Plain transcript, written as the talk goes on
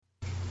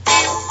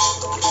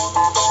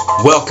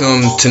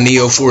Welcome to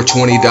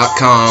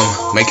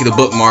Neo420.com. Make it a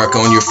bookmark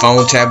on your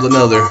phone, tablet, and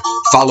other.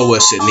 Follow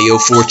us at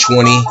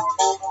Neo420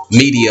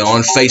 Media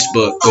on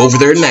Facebook. Go over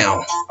there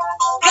now.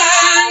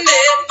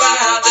 Blinded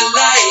by the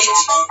light,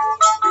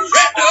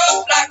 wrapped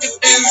up like a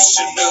douche,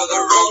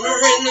 another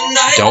runner in the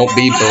night. Don't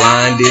be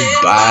blinded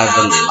by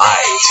the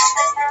light.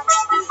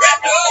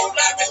 Wrapped up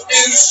like a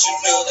douche,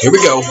 another Here we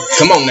go.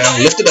 Come on now,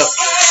 lift it up.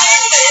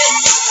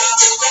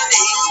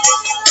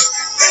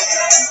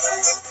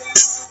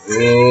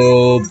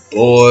 Oh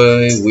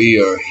boy,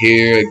 we are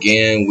here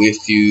again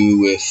with you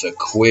with a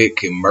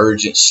quick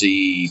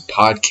emergency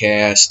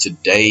podcast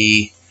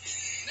today.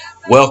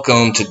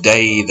 Welcome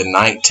today, the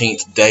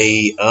 19th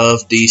day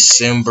of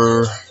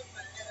December.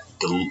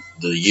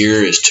 The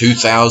year is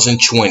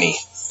 2020.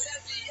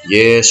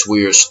 Yes,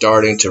 we are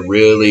starting to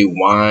really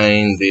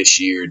wind this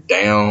year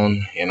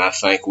down, and I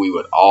think we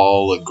would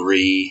all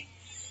agree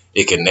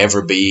it could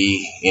never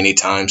be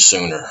anytime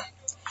sooner.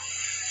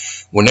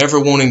 We're never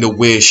wanting to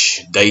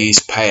wish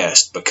days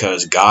past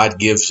because God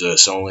gives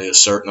us only a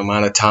certain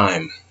amount of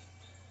time.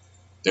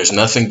 There's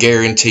nothing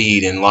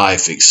guaranteed in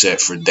life except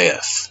for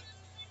death.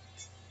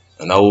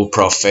 An old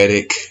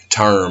prophetic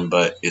term,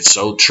 but it's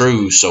so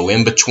true. So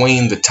in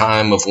between the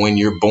time of when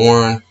you're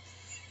born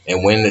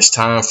and when it's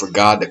time for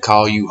God to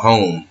call you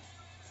home,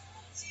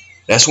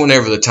 that's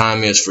whenever the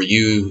time is for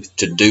you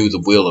to do the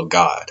will of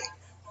God.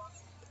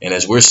 And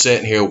as we're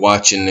sitting here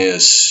watching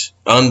this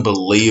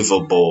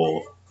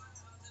unbelievable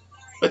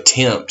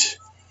attempt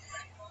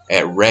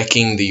at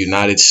wrecking the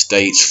United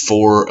States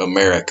for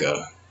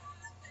America,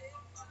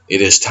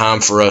 it is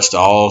time for us to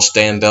all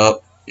stand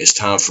up. It's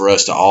time for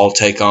us to all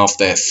take off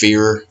that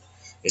fear.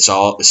 It's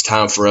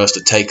time for us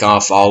to take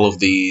off all of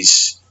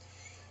these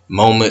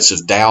moments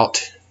of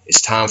doubt.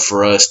 It's time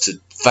for us to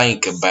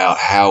think about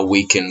how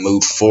we can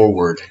move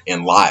forward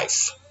in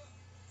life,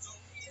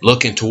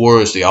 looking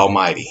towards the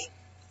Almighty.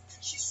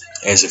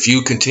 As if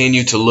you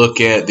continue to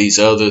look at these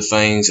other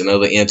things and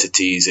other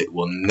entities, it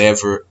will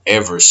never,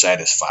 ever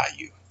satisfy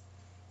you.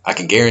 I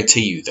can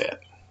guarantee you that.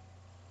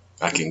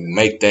 I can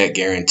make that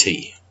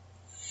guarantee.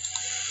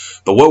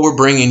 But what we're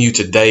bringing you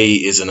today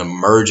is an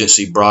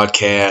emergency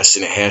broadcast,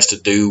 and it has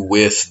to do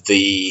with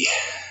the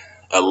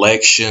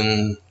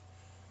election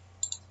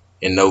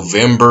in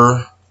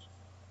November,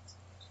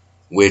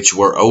 which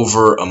we're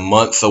over a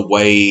month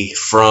away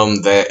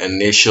from that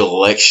initial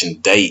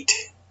election date.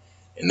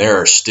 And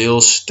there are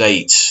still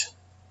states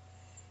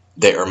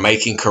that are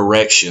making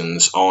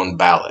corrections on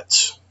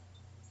ballots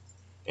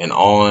and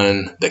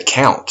on the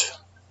count.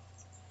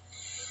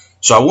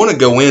 So I want to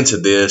go into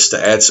this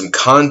to add some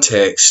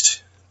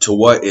context to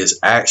what is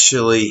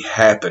actually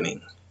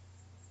happening.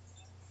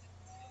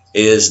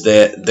 Is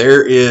that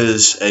there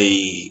is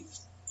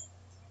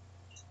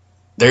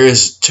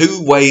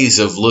two ways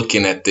of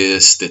looking at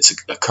this that's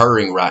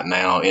occurring right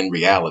now in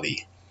reality.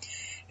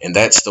 And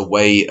that's the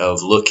way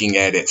of looking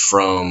at it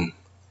from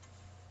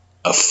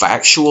a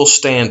factual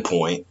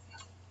standpoint,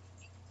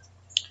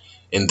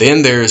 and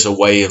then there's a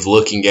way of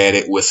looking at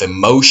it with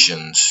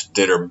emotions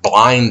that are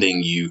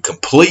blinding you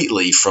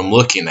completely from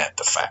looking at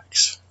the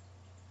facts.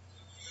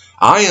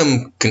 I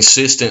am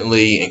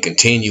consistently and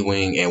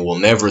continuing and will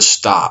never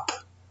stop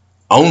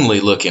only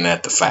looking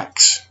at the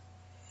facts.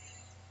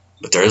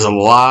 But there's a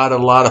lot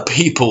of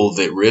people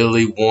that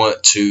really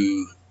want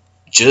to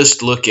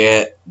just look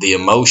at the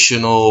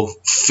emotional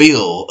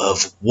feel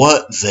of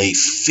what they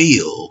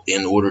feel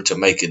in order to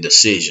make a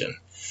decision.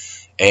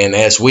 And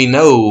as we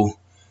know,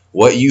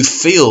 what you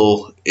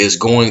feel is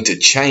going to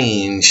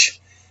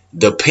change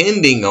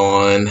depending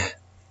on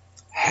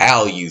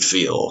how you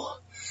feel.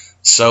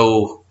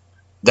 So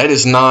that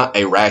is not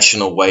a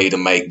rational way to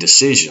make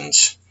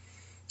decisions.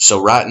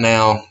 So right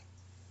now,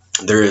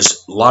 there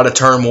is a lot of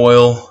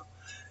turmoil.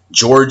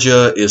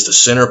 Georgia is the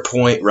center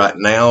point right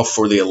now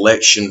for the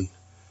election,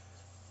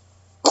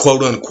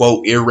 quote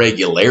unquote,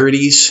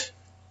 irregularities.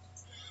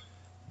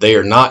 They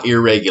are not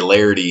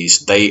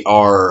irregularities. They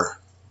are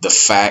the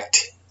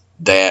fact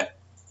that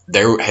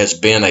there has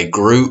been a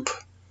group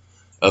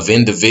of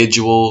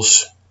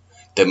individuals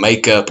that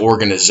make up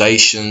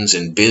organizations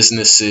and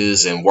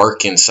businesses and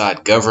work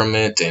inside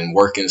government and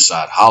work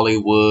inside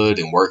Hollywood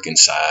and work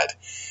inside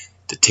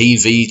the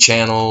TV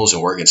channels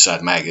and work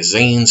inside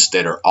magazines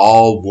that are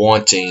all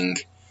wanting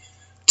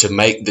to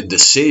make the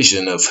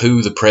decision of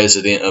who the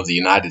president of the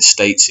United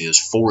States is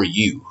for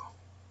you.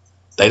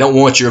 They don't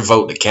want your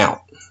vote to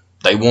count.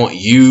 They want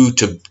you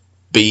to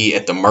be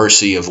at the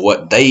mercy of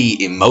what they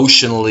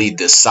emotionally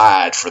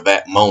decide for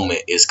that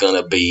moment is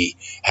going to be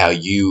how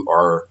you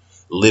are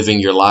living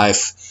your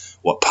life,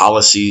 what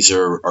policies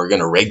are going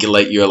to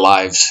regulate your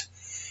lives.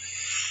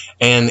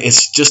 And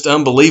it's just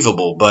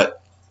unbelievable.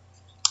 But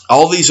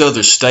all these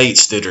other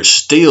states that are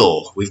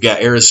still, we've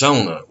got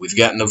Arizona, we've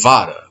got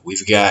Nevada,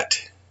 we've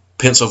got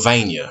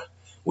Pennsylvania,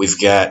 we've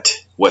got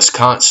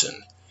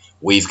Wisconsin,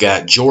 we've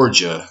got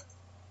Georgia,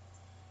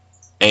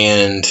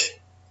 and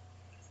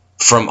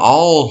from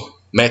all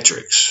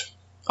metrics,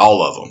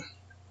 all of them,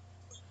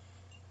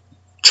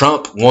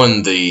 Trump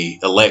won the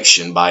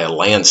election by a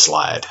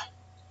landslide.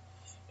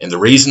 And the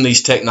reason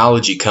these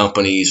technology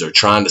companies are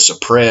trying to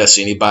suppress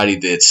anybody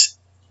that's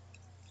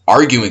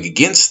arguing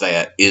against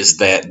that is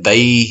that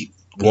they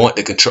want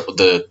to control,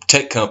 the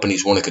tech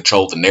companies want to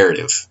control the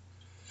narrative.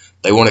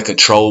 They want to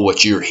control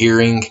what you're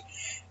hearing.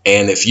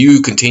 And if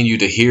you continue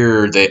to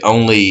hear that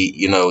only,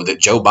 that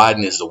Joe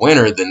Biden is the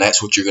winner, then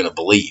that's what you're going to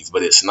believe.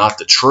 But it's not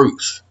the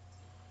truth.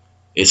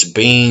 It's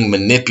being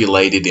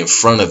manipulated in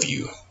front of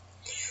you.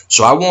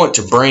 So I want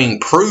to bring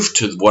proof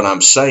to what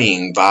I'm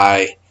saying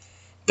by,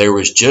 there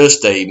was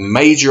just a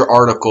major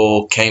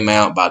article came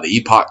out by the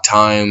Epoch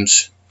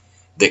Times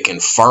that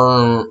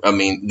confirm,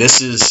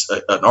 this is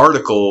an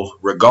article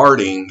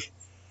regarding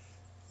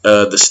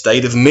the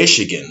state of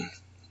Michigan.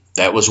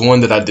 That was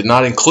one that I did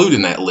not include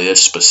in that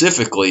list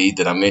specifically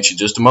that I mentioned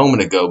just a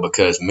moment ago,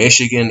 because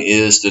Michigan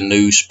is the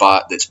new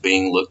spot that's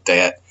being looked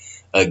at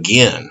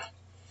again.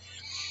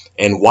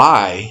 And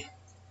why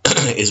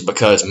is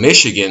because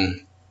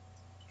Michigan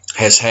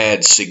has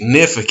had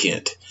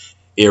significant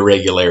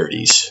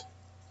irregularities.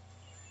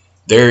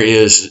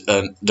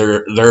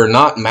 They're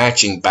not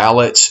matching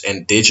ballots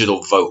and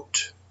digital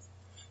vote.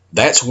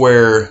 That's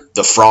where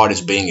the fraud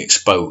is being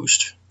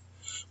exposed.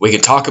 We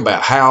can talk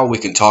about how, we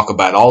can talk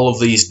about all of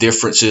these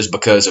differences,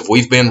 because if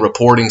we've been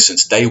reporting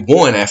since day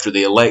one after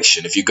the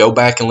election, if you go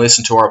back and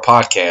listen to our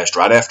podcast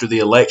right after the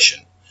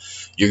election,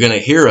 you're going to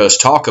hear us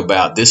talk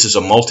about this is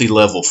a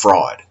multi-level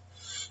fraud.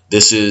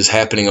 This is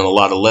happening on a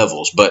lot of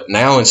levels. But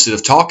now, instead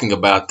of talking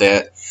about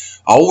that,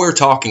 all we're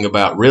talking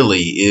about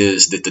really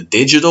is that the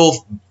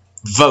digital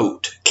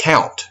vote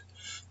count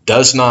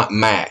does not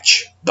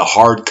match the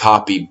hard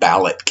copy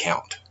ballot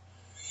count.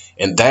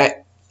 And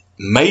that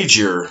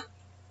major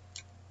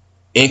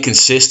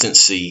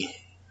inconsistency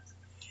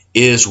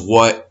is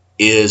what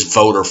is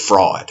voter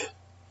fraud.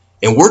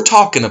 And we're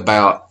talking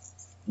about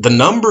the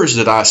numbers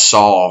that I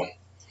saw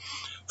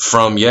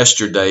from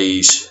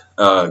yesterday's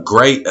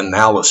great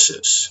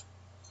analysis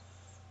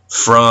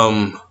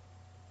from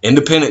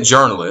independent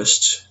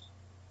journalists.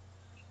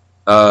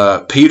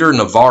 Peter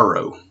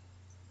Navarro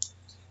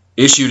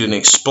issued an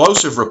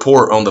explosive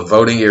report on the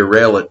voting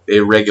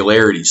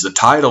irregularities. The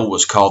title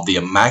was called "The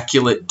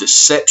Immaculate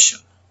Deception,"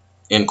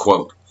 end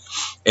quote.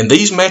 And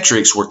these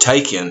metrics were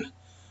taken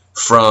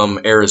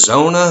from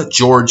Arizona,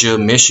 Georgia,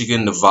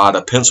 Michigan,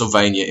 Nevada,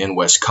 Pennsylvania, and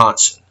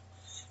Wisconsin.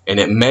 And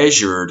it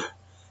measured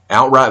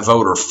outright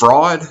voter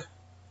fraud.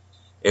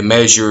 It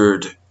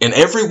measured, in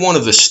every one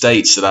of the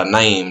states that I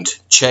named,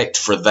 checked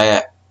for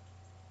that.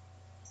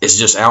 It's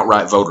just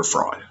outright voter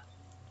fraud.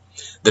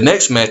 The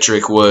next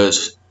metric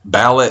was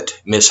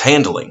ballot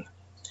mishandling.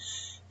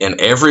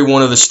 And every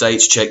one of the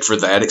states checked for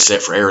that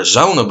except for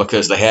Arizona,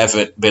 because they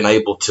haven't been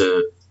able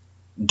to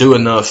do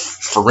enough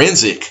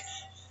forensic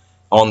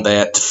on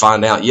that to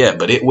find out yet.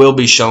 But it will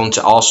be shown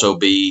to also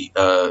be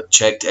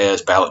checked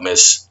as ballot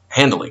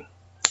mishandling.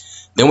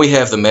 Then we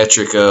have the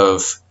metric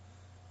of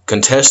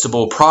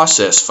contestable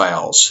process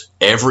fouls.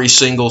 Every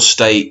single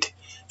state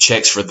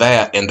checks for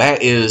that, and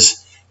that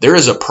is, there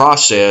is a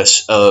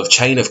process of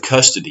chain of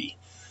custody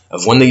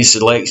of when these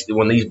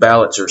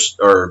ballots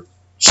are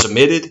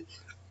submitted,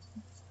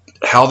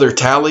 how they're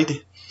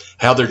tallied,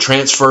 how they're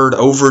transferred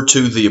over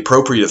to the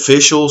appropriate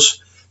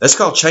officials. That's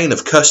called chain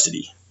of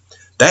custody.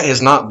 That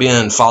has not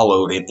been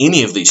followed in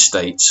any of these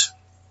states.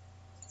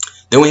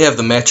 Then we have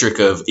the metric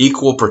of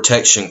equal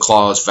protection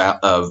clause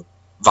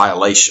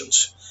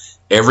violations.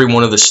 Every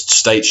one of the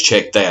states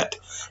checked that.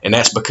 And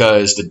that's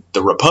because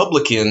the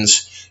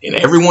Republicans in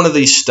every one of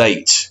these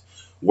states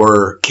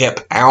were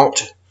kept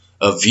out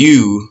of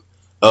view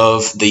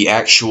of the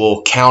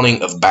actual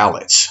counting of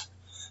ballots.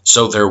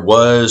 So there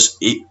was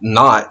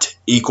not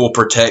equal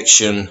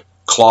protection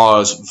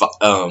clause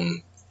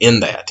in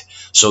that.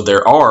 So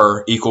there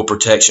are equal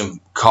protection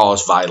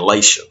clause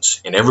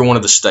violations in every one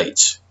of the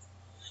states.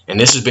 And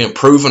this has been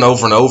proven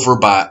over and over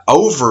by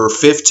over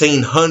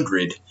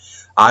 1,500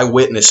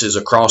 eyewitnesses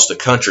across the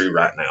country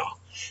right now.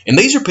 And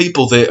these are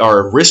people that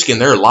are risking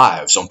their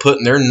lives on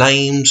putting their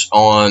names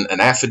on an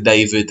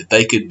affidavit that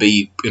they could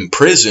be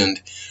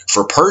imprisoned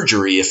for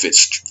perjury if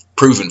it's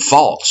proven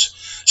false.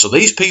 So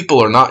these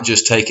people are not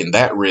just taking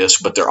that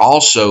risk, but they're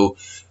also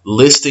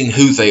listing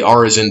who they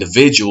are as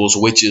individuals,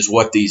 which is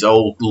what these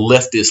old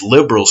leftist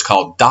liberals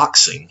call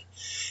doxing.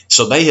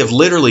 So they have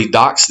literally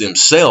doxed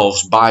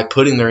themselves by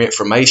putting their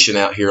information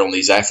out here on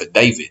these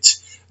affidavits.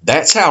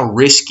 That's how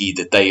risky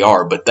that they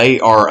are, but they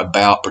are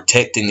about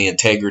protecting the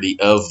integrity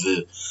of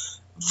the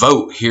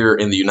vote here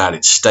in the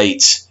United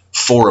States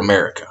for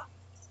America.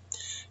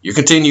 You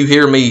continue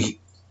hear me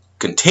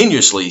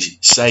continuously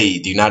say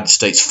the United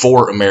States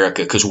for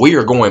America, because we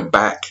are going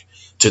back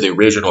to the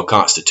original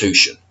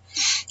Constitution.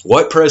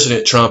 What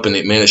President Trump and the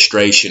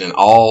administration and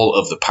all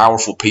of the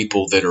powerful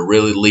people that are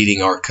really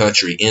leading our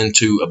country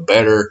into a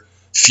better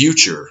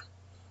future,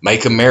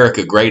 make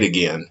America great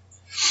again,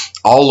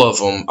 all of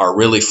them are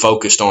really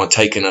focused on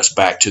taking us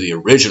back to the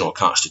original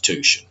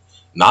Constitution,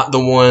 not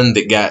the one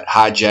that got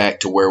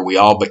hijacked to where we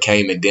all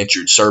became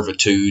indentured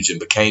servitudes and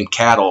became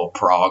cattle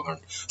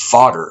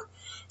fodder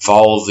for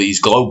all of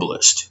these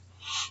globalists.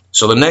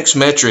 So the next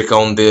metric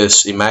on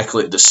this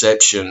immaculate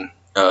deception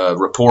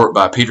report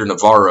by Peter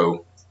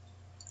Navarro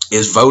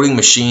is voting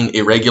machine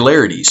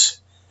irregularities.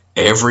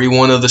 Every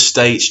one of the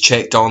states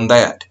checked on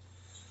that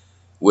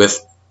with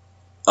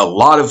a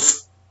lot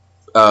of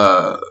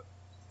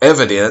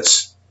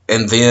evidence,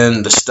 and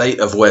then the state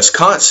of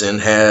Wisconsin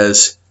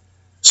has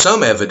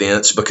some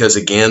evidence because,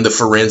 again, the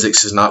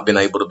forensics has not been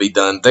able to be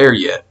done there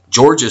yet.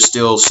 Georgia's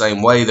still the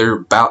same way. They're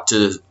about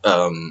to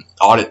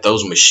audit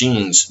those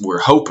machines. We're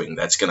hoping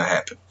that's going to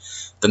happen.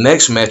 The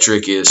next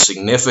metric is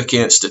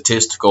significant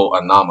statistical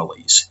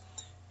anomalies.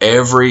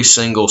 Every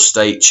single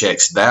state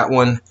checks that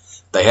one.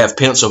 They have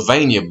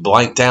Pennsylvania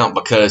blanked out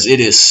because it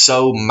is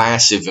so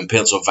massive in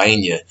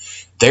Pennsylvania.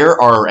 There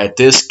are, at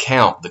this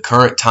count, the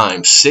current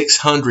time,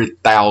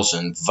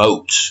 600,000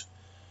 votes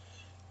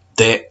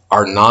that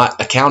are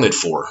not accounted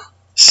for.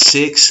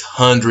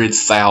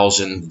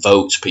 600,000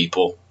 votes,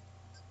 people,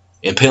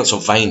 in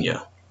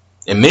Pennsylvania.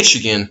 In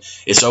Michigan,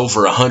 it's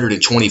over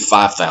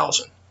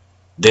 125,000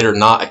 that are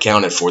not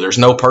accounted for. There's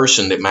no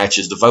person that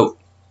matches the vote.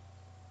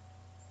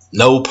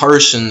 No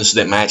persons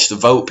that match the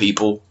vote,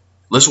 people.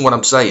 Listen to what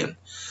I'm saying.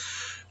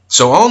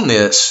 So on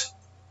this,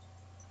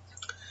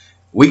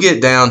 we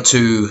get down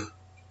to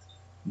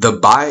the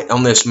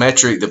on this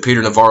metric that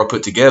Peter Navarro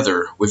put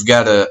together. We've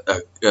got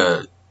a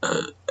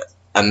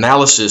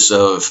analysis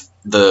of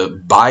the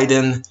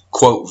Biden,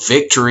 quote,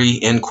 victory,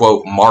 end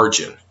quote,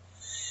 margin.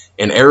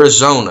 In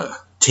Arizona,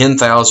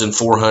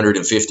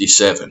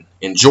 10,457.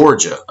 In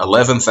Georgia,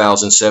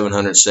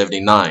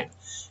 11,779.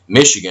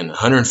 Michigan,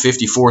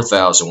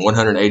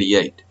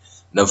 154,188.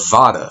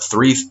 Nevada,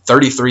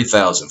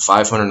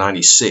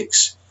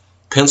 33,596.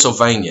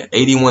 Pennsylvania,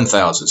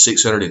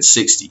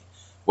 81,660.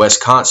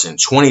 Wisconsin,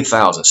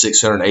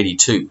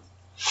 20,682.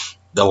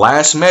 The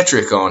last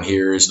metric on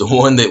here is the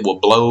one that will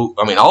blow.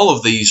 I mean, all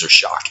of these are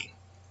shocking.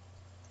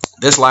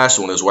 This last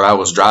one is what I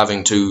was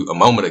driving to a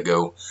moment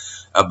ago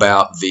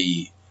about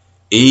the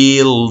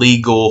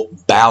illegal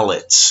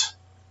ballots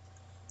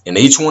in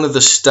each one of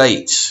the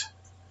states.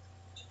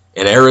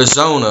 In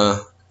Arizona,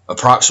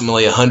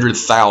 approximately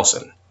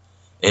 100,000.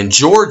 In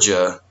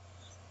Georgia,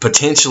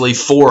 potentially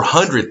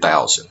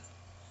 400,000.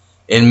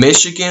 In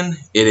Michigan,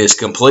 it is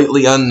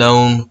completely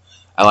unknown.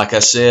 Like I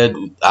said,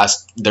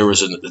 there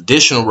was an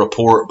additional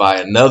report by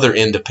another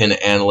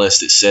independent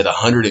analyst that said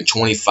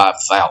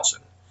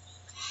 125,000.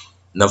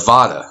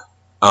 Nevada,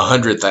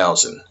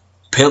 100,000.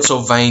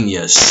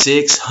 Pennsylvania,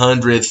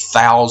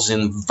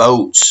 600,000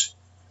 votes.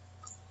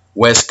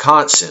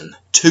 Wisconsin,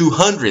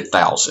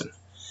 200,000.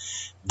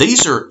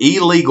 These are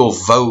illegal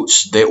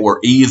votes that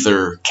were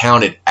either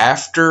counted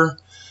after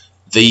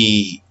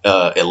the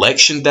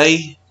election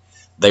day.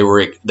 They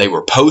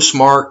were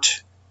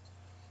postmarked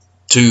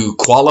to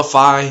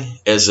qualify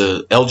as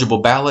an eligible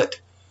ballot,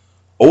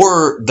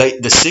 or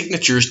the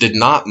signatures did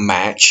not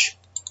match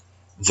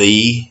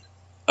the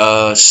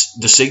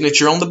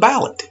signature on the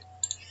ballot.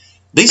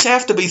 These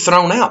have to be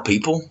thrown out,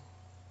 people.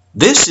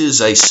 This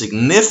is a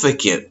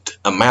significant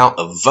amount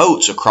of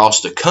votes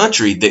across the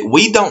country that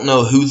we don't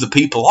know who the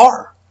people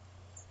are.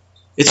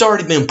 It's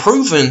already been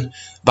proven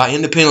by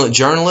independent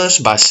journalists,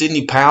 by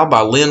Sidney Powell,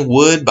 by Lynn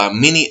Wood, by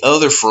many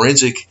other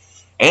forensic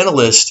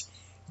analysts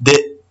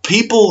that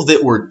people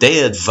that were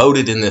dead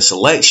voted in this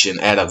election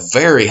at a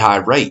very high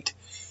rate.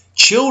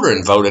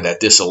 Children voted at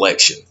this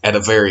election at a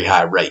very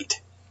high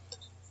rate.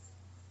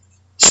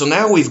 So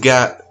now we've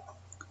got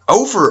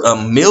over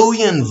 1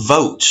 million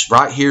votes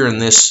right here in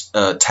this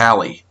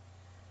tally.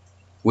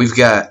 We've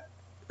got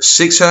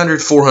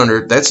 600,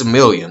 400, that's 1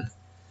 million.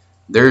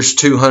 There's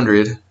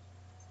 200.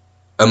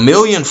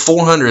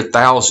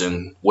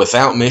 1,400,000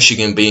 without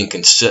Michigan being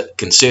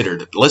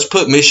considered. Let's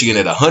put Michigan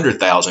at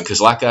 100,000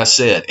 because, like I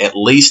said, at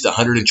least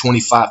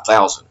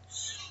 125,000.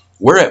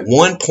 We're at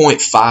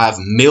 1.5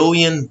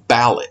 million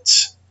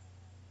ballots.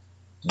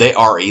 They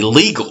are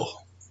illegal.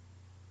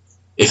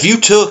 If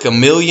you took 1.5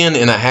 million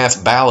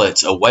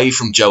ballots away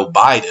from Joe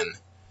Biden,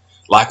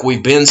 like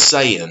we've been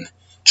saying,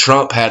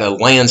 Trump had a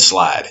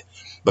landslide,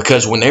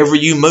 because whenever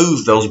you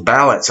move those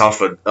ballots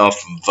off of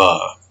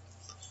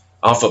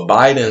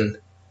Biden,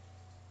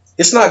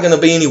 it's not going to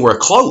be anywhere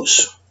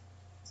close.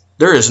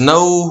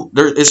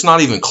 It's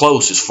not even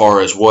close as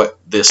far as what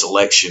this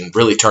election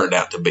really turned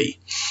out to be.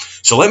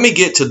 So let me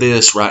get to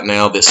this right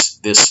now. This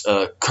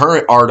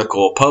current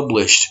article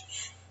published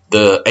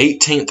the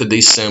 18th of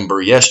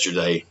December,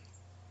 yesterday.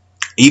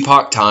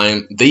 Epoch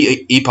Time,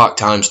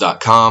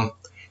 theepochtimes.com.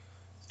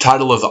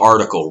 Title of the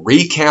article: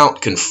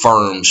 Recount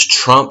confirms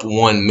Trump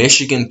won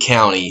Michigan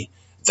County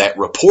that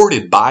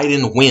reported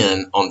Biden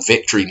win on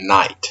victory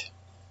night.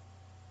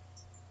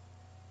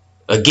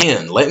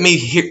 Again, let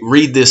me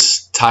read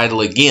this title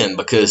again,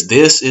 because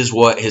this is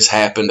what has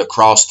happened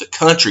across the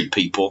country,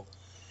 people.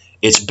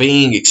 It's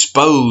being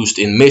exposed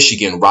in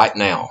Michigan right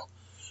now.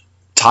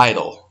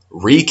 Title: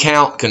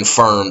 Recount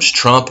confirms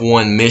Trump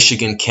won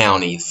Michigan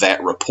County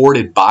that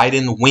reported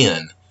Biden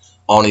win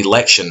on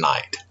election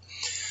night.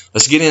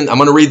 Let's get in. I'm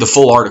going to read the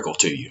full article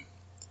to you.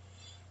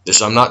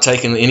 I'm not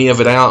taking any of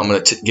it out. I'm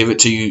going to give it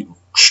to you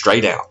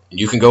straight out.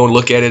 You can go and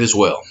look at it as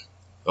well.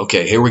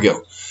 Okay, here we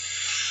go.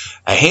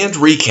 A hand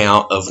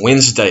recount of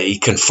Wednesday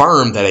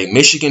confirmed that a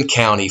Michigan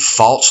county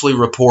falsely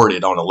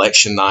reported on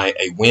election night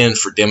a win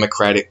for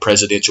Democratic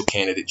presidential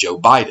candidate Joe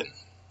Biden.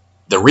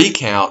 The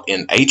recount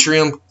in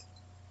Antrim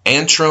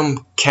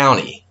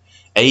County,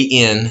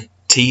 Antrim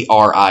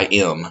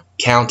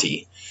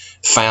County,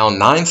 found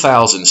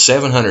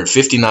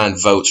 9,759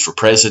 votes for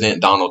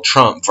President Donald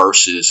Trump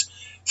versus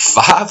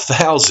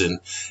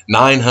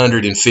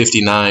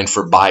 5,959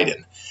 for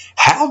Biden.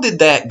 How did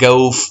that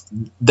go?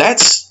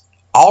 That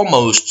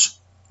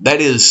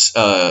is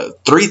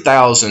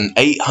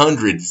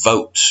 3,800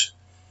 votes.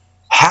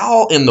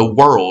 How in the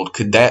world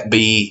could that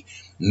be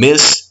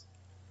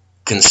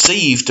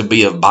misconceived to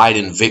be a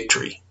Biden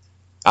victory?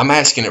 I'm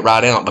asking it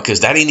right out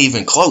because that ain't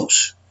even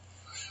close.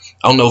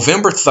 On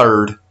November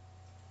 3rd,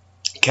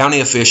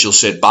 county officials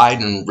said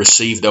Biden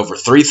received over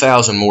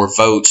 3,000 more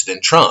votes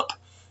than Trump.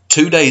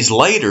 2 days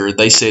later,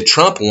 they said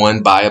Trump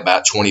won by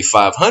about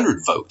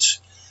 2,500 votes.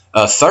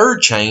 A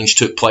third change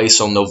took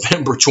place on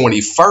November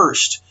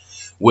 21st,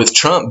 with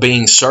Trump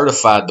being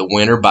certified the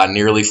winner by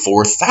nearly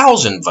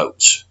 4,000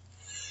 votes.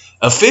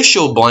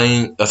 Officials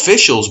blame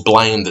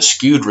the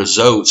skewed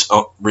results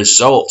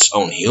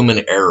on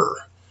human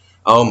error.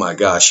 Oh my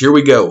gosh, here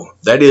we go.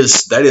 That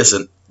is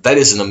an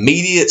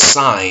immediate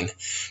sign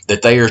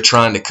that they are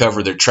trying to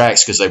cover their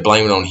tracks because they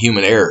blame it on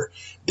human error.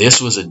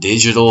 This was a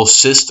digital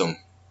system,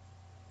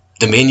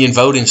 Dominion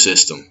voting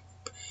system.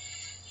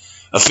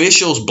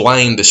 Officials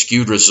blame the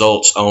skewed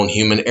results on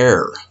human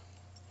error.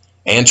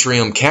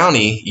 Antrim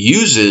County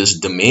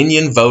uses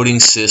Dominion voting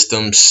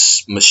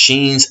systems,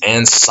 machines,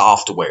 and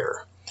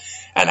software.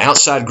 An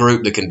outside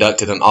group that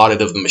conducted an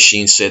audit of the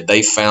machine said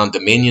they found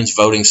Dominion's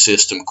voting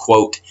system,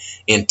 quote,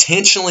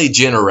 intentionally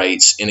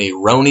generates an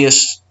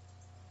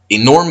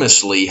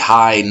enormously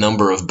high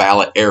number of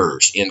ballot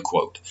errors, end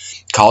quote,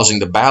 causing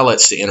the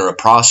ballots to enter a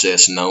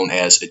process known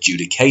as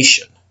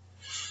adjudication.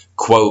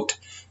 Quote,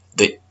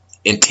 the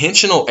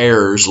intentional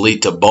errors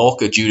lead to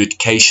bulk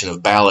adjudication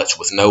of ballots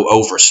with no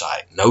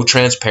oversight, no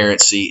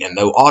transparency, and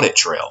no audit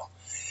trail.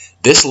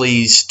 This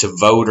leads to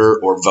voter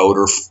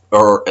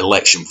or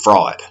election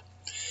fraud.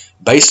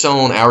 Based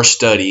on our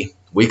study,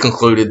 we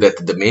concluded that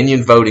the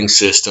Dominion voting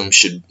system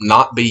should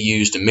not be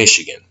used in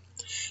Michigan.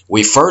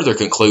 We further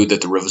conclude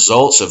that the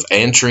results of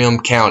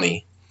Antrim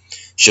County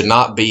should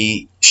not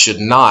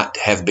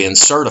have been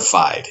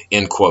certified,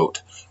 end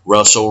quote.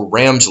 Russell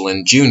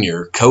Ramsland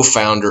Jr.,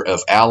 co-founder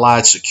of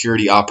Allied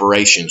Security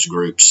Operations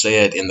Group,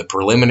 said in the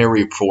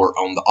preliminary report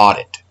on the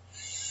audit.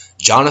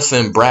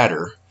 Jonathan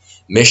Bratter,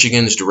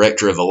 Michigan's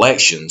Director of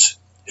Elections,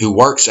 who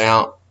works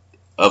out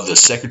of the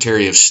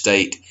Secretary of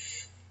State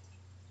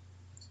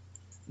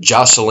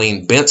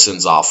Jocelyn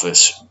Benson's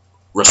office,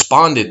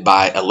 responded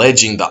by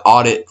alleging the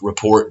audit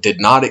report did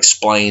not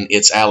explain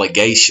its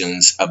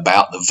allegations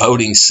about the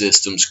voting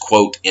system's,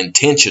 quote,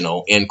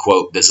 intentional, end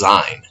quote,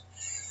 design.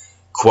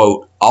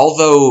 Quote,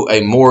 although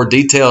a more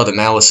detailed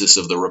analysis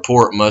of the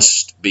report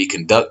must be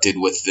conducted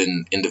with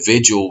an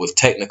individual with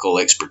technical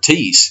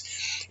expertise,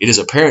 it is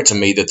apparent to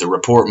me that the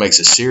report makes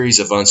a series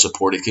of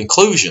unsupported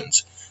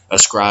conclusions,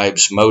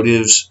 ascribes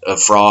motives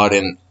of fraud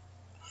and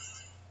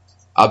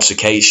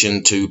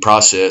obfuscation to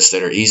process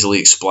that are easily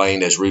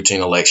explained as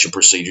routine election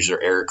procedures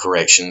or error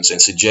corrections, and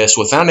suggests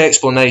without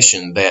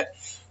explanation that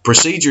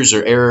procedures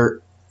or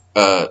error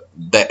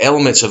that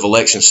elements of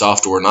election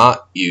software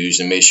not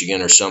used in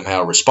Michigan are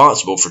somehow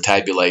responsible for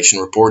tabulation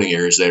reporting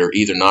errors that are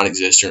either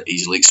non-existent or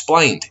easily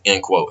explained,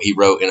 end quote, he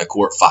wrote in a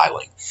court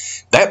filing.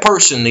 That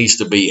person needs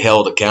to be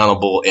held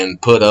accountable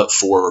and put up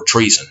for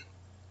treason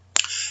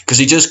because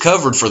he just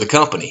covered for the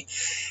company.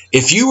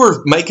 If you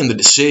were making the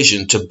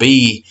decision to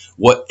be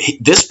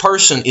this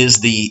person is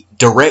the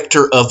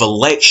director of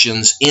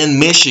elections in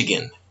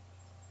Michigan.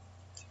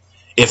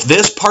 If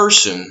this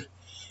person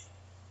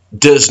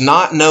does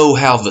not know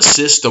how the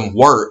system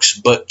works,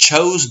 but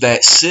chose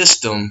that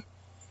system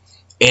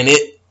and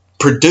it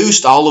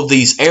produced all of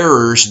these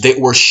errors that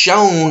were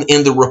shown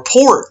in the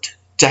report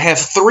to have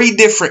 3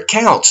 different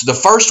counts. The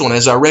first one,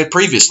 as I read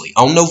previously,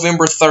 on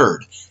November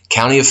 3rd,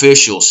 county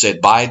officials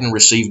said Biden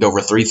received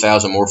over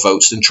 3,000 more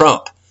votes than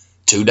Trump.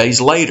 2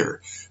 days later,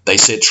 they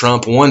said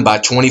Trump won by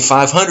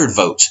 2,500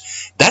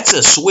 votes. That's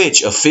a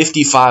switch of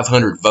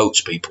 5,500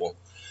 votes, people.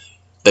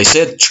 They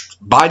said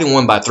Biden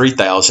won by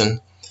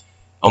 3,000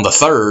 on the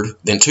 3rd.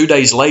 Then 2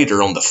 days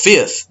later, on the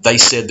 5th, they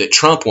said that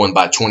Trump won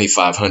by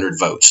 2,500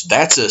 votes.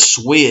 That's a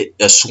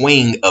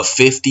swing of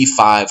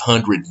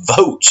 5,500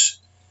 votes.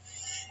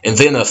 And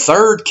then a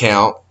third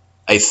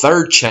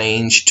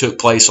change took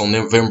place on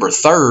November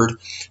 3rd,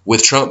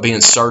 with Trump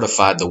being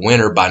certified the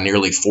winner by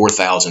nearly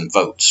 4,000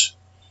 votes.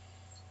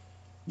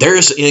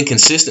 There's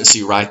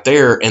inconsistency right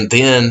there. And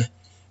then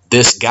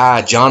this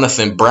guy,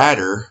 Jonathan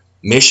Bratter,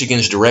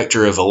 Michigan's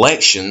Director of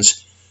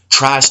Elections,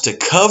 tries to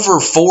cover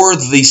for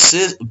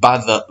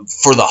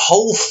the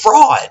whole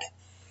fraud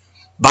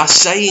by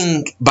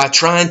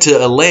trying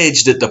to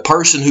allege that the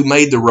person who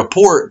made the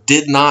report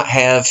did not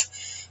have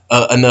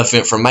enough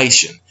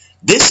information.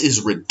 This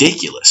is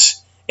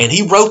ridiculous. And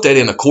he wrote that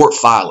in a court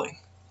filing.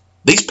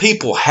 These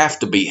people have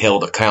to be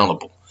held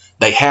accountable.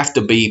 They have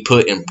to be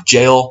put in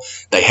jail.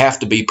 They have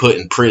to be put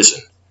in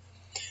prison.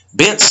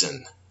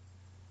 Benson,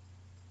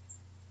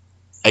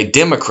 a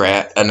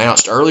Democrat,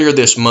 announced earlier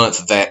this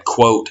month that,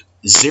 quote,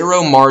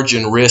 zero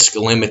margin risk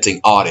limiting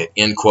audit,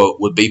 end quote,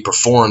 would be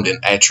performed in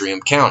Antrim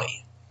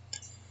County.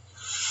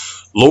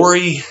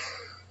 Lori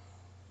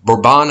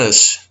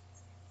Borbanas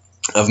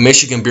of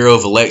Michigan Bureau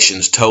of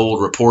Elections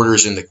told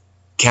reporters in the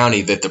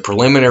county that the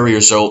preliminary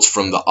results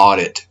from the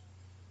audit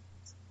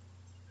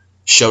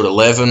showed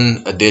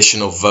 11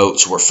 additional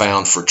votes were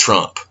found for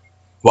Trump,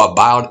 while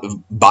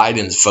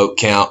Biden's vote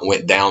count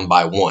went down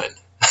by 1.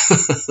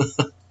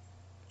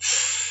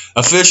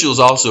 Officials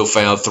also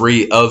found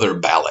 3 other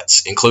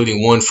ballots,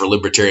 including one for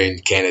Libertarian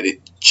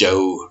candidate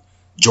Jo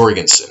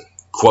Jorgensen.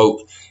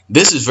 Quote,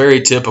 this is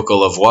very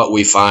typical of what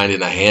we find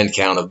in a hand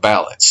count of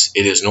ballots.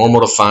 It is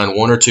normal to find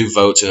 1 or 2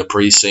 votes in a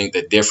precinct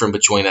that differ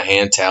between a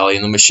hand tally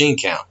and the machine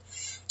count.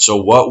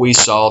 So what we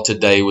saw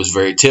today was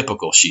very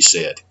typical, she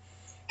said.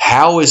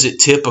 How is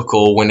it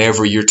typical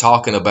whenever you're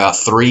talking about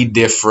 3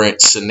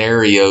 different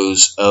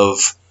scenarios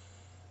of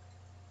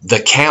the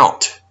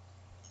count?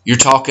 You're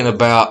talking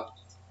about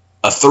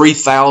a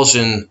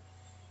 3,000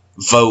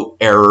 vote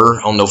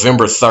error on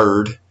November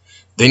 3rd.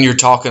 Then you're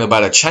talking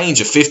about a change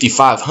of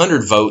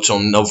 5,500 votes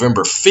on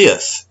November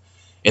 5th.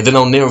 And then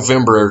on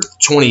November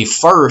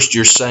 21st,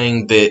 you're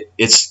saying that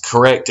it's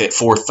correct at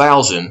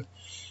 4,000.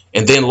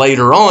 And then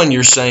later on,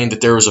 you're saying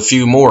that there was a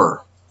few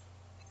more.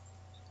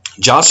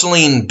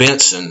 Jocelyn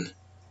Benson,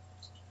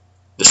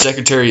 the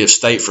Secretary of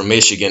State from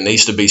Michigan,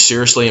 needs to be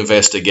seriously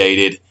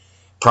investigated.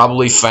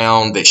 Probably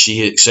found that she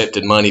had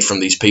accepted money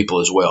from these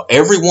people as well.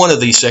 Every one of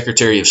these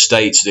Secretary of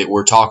States that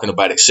we're talking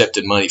about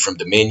accepted money from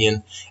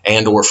Dominion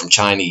and or from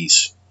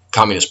Chinese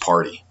Communist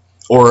Party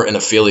or an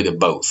affiliate of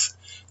both.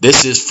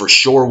 This is for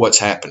sure what's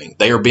happening.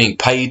 They are being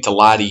paid to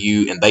lie to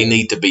you, and they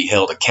need to be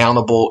held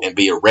accountable and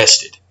be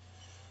arrested.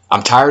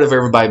 I'm tired of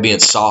everybody being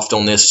soft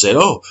on this and said,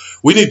 oh,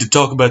 we need to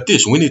talk about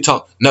this. We need to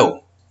talk.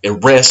 No,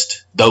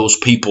 arrest those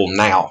people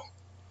now.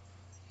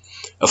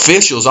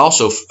 Officials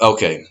also,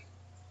 okay.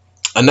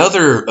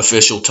 Another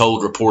official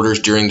told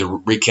reporters during the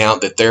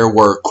recount that there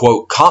were,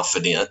 quote,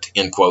 confident,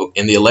 end quote,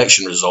 in the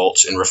election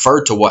results and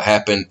referred to what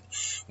happened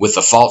with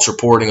the false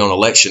reporting on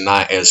election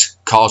night as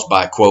caused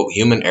by, quote,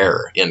 human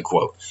error, end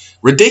quote.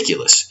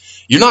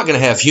 Ridiculous. You're not going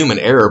to have human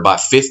error by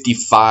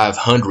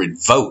 5,500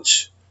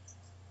 votes.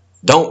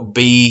 Don't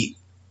see,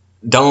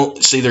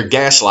 they're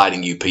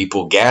gaslighting you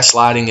people.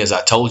 Gaslighting, as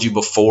I told you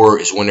before,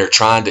 is when they're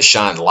trying to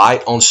shine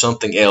light on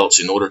something else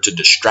in order to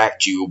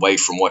distract you away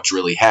from what's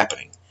really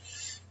happening.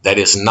 That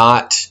is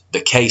not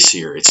the case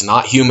here. It's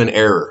not human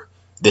error.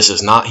 This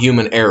is not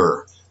human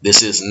error.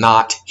 This is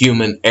not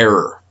human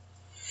error.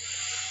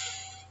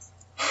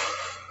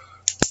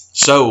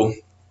 So,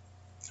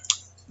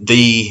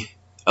 the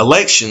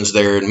elections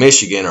there in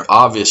Michigan are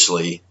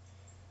obviously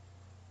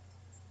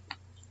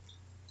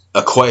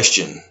a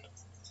question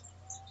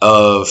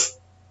of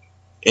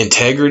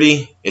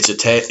integrity. It's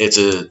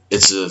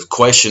a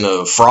question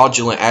of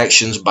fraudulent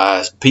actions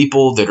by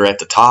people that are at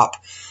the top.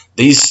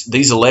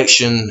 These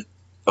election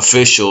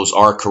officials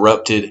are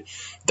corrupted.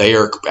 They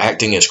are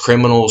acting as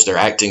criminals. They're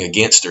acting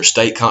against their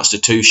state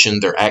constitution.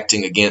 They're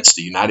acting against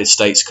the United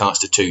States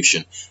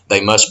Constitution.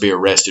 They must be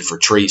arrested for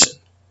treason.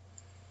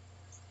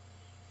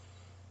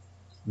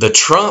 The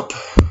Trump,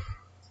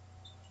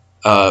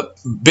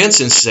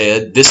 Benson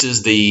said, this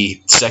is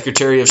the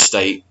Secretary of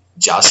State,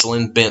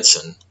 Jocelyn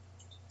Benson,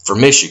 for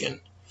Michigan.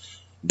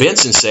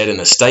 Benson said in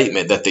a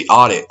statement that the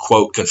audit,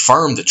 quote,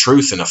 confirmed the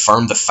truth and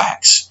affirmed the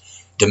facts.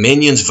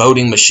 Dominion's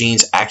voting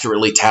machines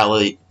accurately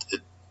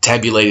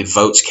tabulated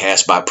votes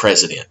cast by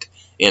president,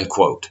 end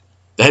quote.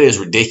 That is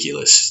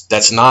ridiculous.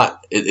 That's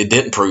not, it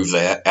didn't prove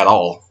that at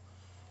all.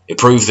 It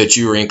proved that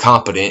you were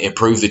incompetent. It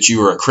proved that you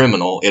were a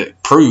criminal.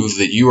 It proved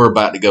that you were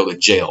about to go to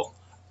jail.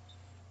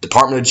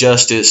 Department of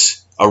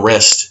Justice,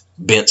 arrest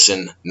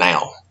Benson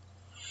now.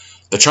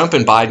 The Trump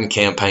and Biden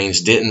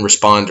campaigns didn't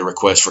respond to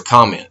requests for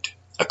comment.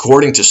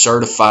 According to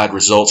certified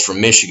results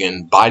from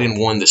Michigan, Biden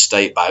won the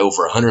state by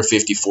over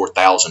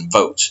 154,000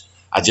 votes.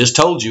 I just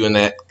told you in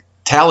that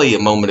tally a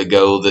moment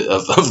ago of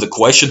the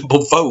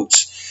questionable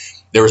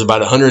votes, there was about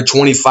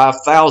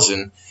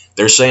 125,000.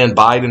 They're saying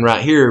Biden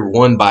right here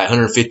won by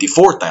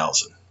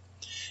 154,000.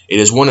 It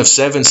is one of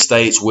 7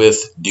 states with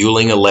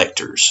dueling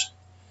electors.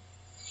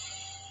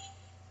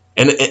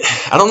 And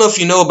I don't know if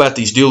you know about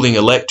these dueling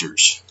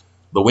electors,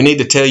 but we need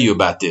to tell you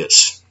about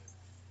this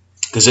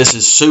because this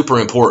is super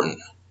important.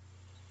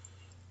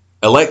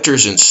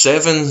 Electors in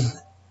 7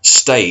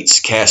 states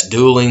cast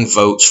dueling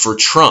votes for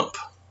Trump.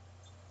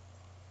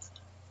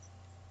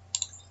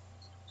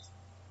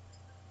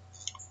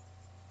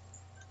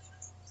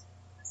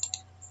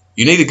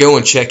 You need to go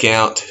and check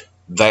out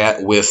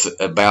that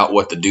about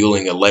what the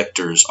dueling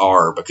electors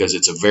are because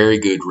it's a very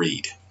good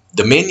read.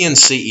 Dominion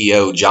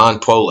CEO John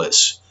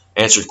Polis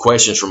answered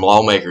questions from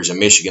lawmakers in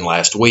Michigan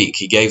last week.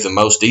 He gave the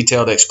most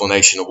detailed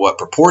explanation of what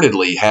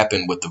purportedly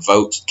happened with the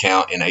vote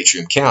count in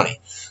Atrium County.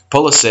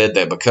 Polis said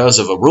that because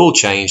of a rule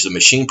change, the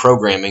machine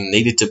programming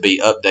needed to be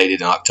updated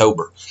in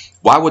October.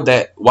 Why would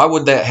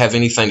that have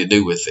anything to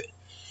do with it?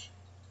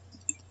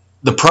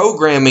 The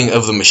programming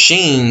of the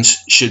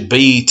machines should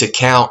be to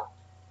count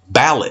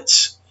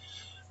ballots,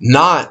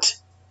 not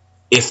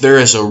if there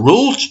is a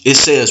rule. It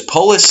says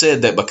Polis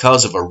said that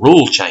because of a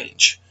rule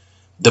change,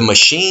 the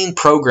machine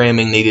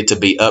programming needed to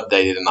be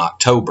updated in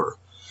October.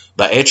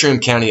 But Atrium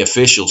County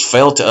officials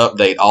failed to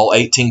update all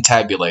 18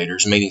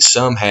 tabulators, meaning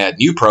some had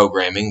new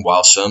programming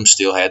while some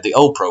still had the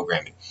old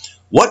programming.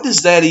 What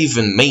does that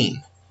even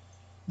mean?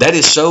 That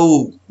is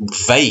so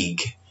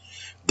vague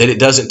that it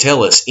doesn't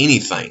tell us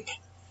anything.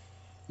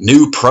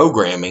 New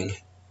programming?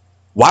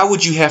 Why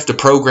would you have to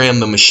program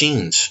the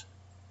machines?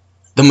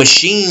 The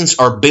machines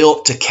are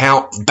built to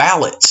count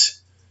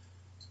ballots.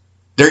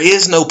 There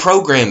is no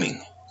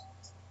programming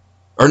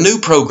or new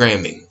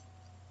programming.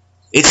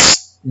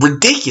 It's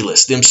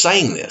ridiculous them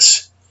saying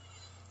this.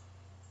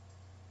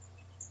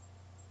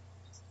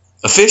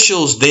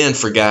 Officials then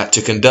forgot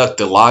to conduct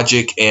the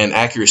logic and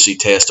accuracy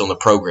test on the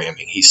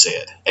programming, he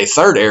said. A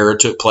third error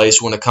took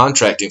place when a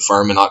contracting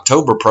firm in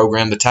October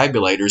programmed the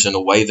tabulators in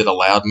a way that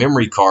allowed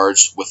memory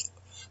cards with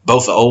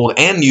both the old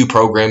and new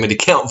programming to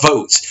count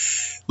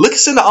votes.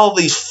 Listen to all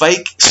these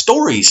fake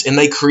stories, and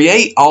they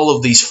create all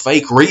of these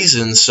fake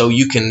reasons so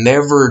you can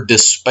never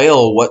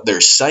dispel what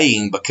they're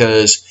saying,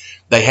 because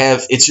they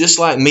have. It's just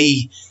like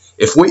me.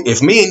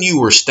 If me and you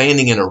were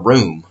standing in a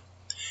room,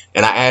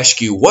 and I ask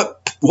you what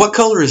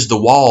color is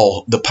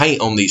the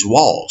paint on these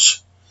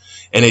walls,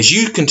 and as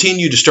you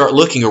continue to start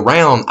looking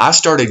around, I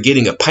started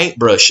getting a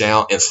paintbrush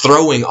out and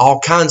throwing all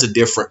kinds of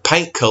different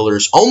paint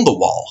colors on the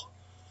wall,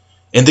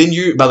 and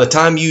then by the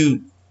time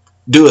you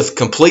do a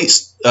complete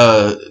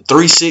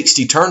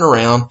 360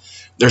 turnaround,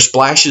 there's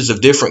splashes of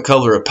different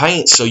color of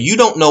paint, so you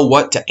don't know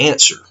what to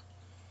answer.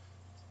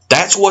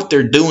 That's what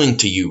they're doing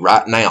to you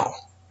right now.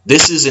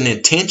 This is an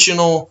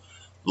intentional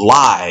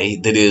lie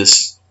that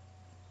is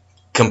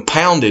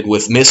compounded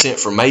with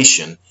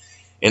misinformation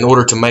in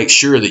order to make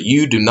sure that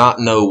you do not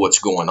know what's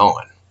going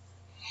on.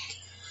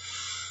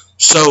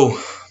 So,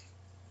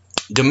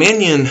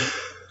 Dominion,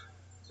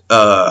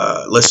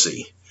 let's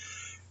see.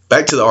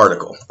 Back to the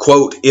article.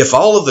 Quote, if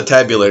all of the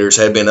tabulators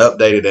had been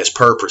updated as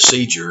per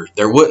procedure,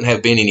 there wouldn't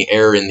have been any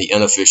error in the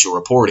unofficial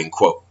reporting,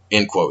 quote,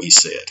 end quote, he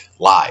said.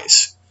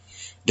 Lies.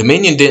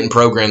 Dominion didn't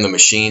program the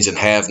machines and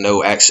have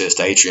no access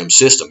to Atrium's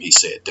system, he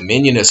said.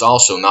 Dominion is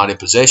also not in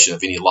possession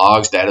of any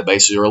logs,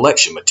 databases, or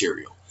election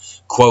material.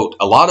 Quote,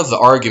 a lot of the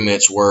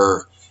arguments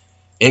were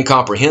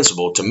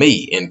incomprehensible to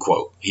me, end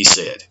quote, he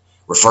said,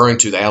 referring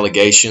to the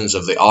allegations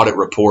of the audit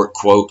report,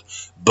 quote,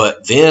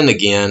 but then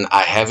again,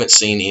 I haven't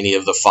seen any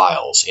of the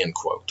files, end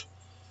quote.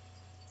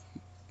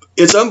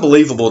 It's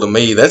unbelievable to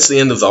me. That's the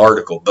end of the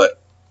article. But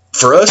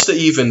for us to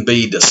even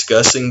be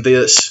discussing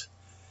this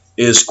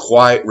is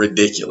quite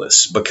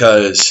ridiculous,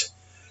 because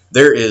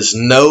there is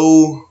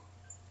nothing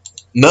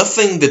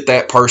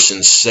that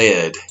person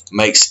said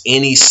makes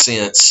any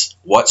sense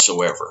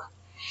whatsoever.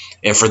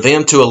 And for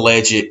them to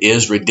allege it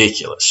is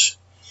ridiculous.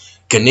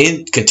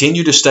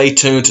 Continue to stay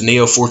tuned to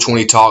Neo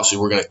 420 Talks, and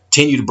we're going to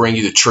continue to bring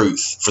you the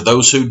truth. For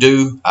those who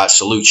do, I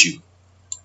salute you.